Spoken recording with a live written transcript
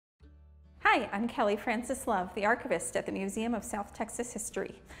Hi, I'm Kelly Francis Love, the archivist at the Museum of South Texas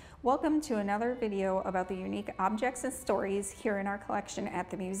History. Welcome to another video about the unique objects and stories here in our collection at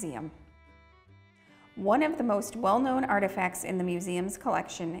the museum. One of the most well-known artifacts in the museum's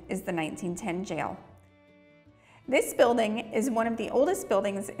collection is the 1910 jail. This building is one of the oldest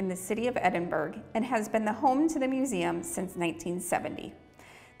buildings in the city of Edinburg and has been the home to the museum since 1970.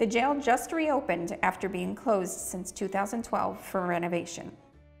 The jail just reopened after being closed since 2012 for renovation.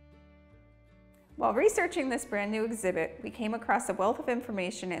 While researching this brand new exhibit, we came across a wealth of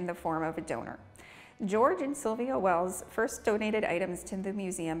information in the form of a donor. George and Sylvia Wells first donated items to the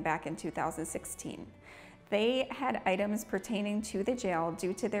museum back in 2016. They had items pertaining to the jail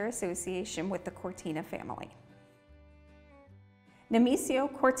due to their association with the Cortina family. Nemesio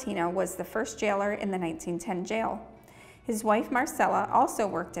Cortina was the first jailer in the 1910 jail. His wife Marcella also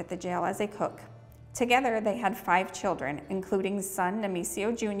worked at the jail as a cook. Together, they had 5 children, including son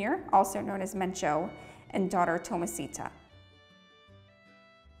Nemesio Jr., also known as Mencho, and daughter Tomasita.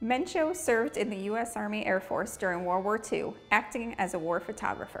 Mencho served in the U.S. Army Air Force during World War II, acting as a war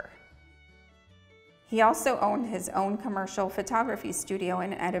photographer. He also owned his own commercial photography studio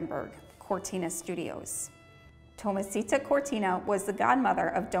in Edinburg, Cortina Studios. Tomasita Cortina was the godmother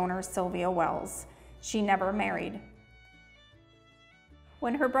of donor Sylvia Wells. She never married.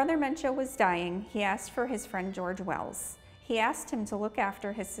 When her brother Mencho was dying, he asked for his friend George Wells. He asked him to look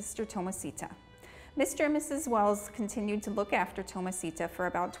after his sister Tomasita. Mr. and Mrs. Wells continued to look after Tomasita for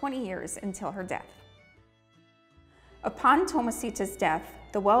about 20 years until her death. Upon Tomasita's death,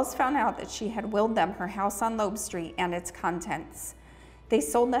 the Wells found out that she had willed them her house on Loeb Street and its contents. They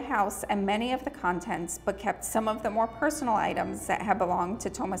sold the house and many of the contents, but kept some of the more personal items that had belonged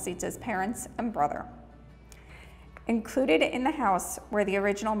to Tomasita's parents and brother. Included in the house were the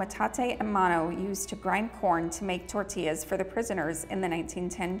original metate and mano used to grind corn to make tortillas for the prisoners in the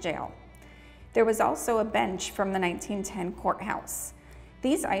 1910 jail. There was also a bench from the 1910 courthouse.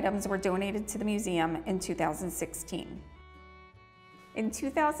 These items were donated to the museum in 2016. In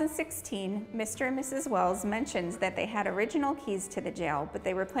 2016, Mr. and Mrs. Wells mentioned that they had original keys to the jail, but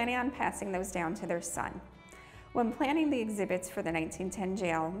they were planning on passing those down to their son. When planning the exhibits for the 1910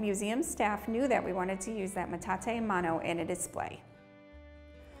 jail, museum staff knew that we wanted to use that metate and mano in a display.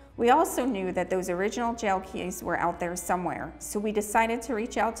 We also knew that those original jail keys were out there somewhere, so we decided to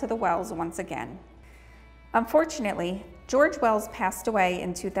reach out to the Wells once again. Unfortunately, George Wells passed away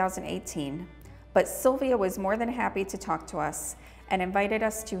in 2018, but Sylvia was more than happy to talk to us and invited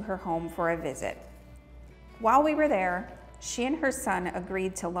us to her home for a visit. While we were there, she and her son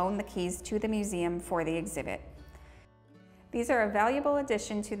agreed to loan the keys to the museum for the exhibit. These are a valuable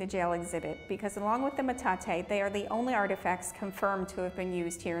addition to the jail exhibit because along with the metate, they are the only artifacts confirmed to have been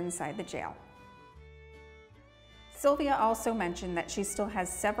used here inside the jail. Sylvia also mentioned that she still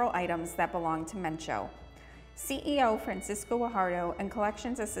has several items that belong to Mencho. CEO Francisco Guajardo and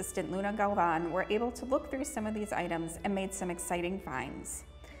collections assistant Luna Galvan were able to look through some of these items and made some exciting finds.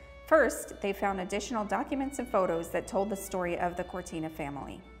 First, they found additional documents and photos that told the story of the Cortina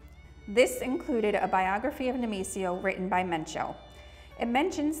family. This included a biography of Nemesio written by Mencho. It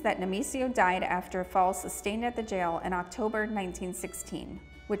mentions that Nemesio died after a fall sustained at the jail in October 1916,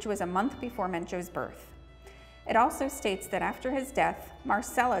 which was a month before Mencho's birth. It also states that after his death,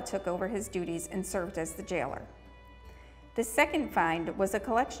 Marcella took over his duties and served as the jailer. The second find was a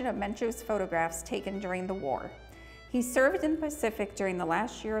collection of Mencho's photographs taken during the war. He served in the Pacific during the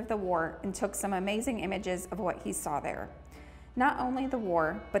last year of the war and took some amazing images of what he saw there. Not only the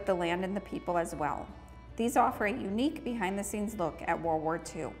war, but the land and the people as well. These offer a unique behind-the-scenes look at World War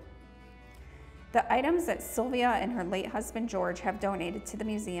II. The items that Sylvia and her late husband George have donated to the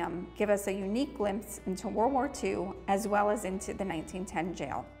museum give us a unique glimpse into World War II as well as into the 1910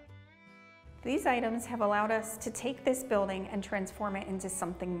 jail. These items have allowed us to take this building and transform it into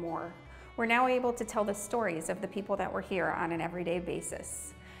something more. We're now able to tell the stories of the people that were here on an everyday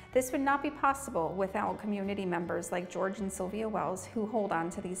basis. This would not be possible without community members like George and Sylvia Wells who hold on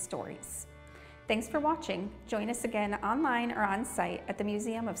to these stories. Thanks for watching. Join us again online or on site at the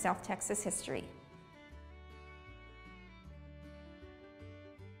Museum of South Texas History.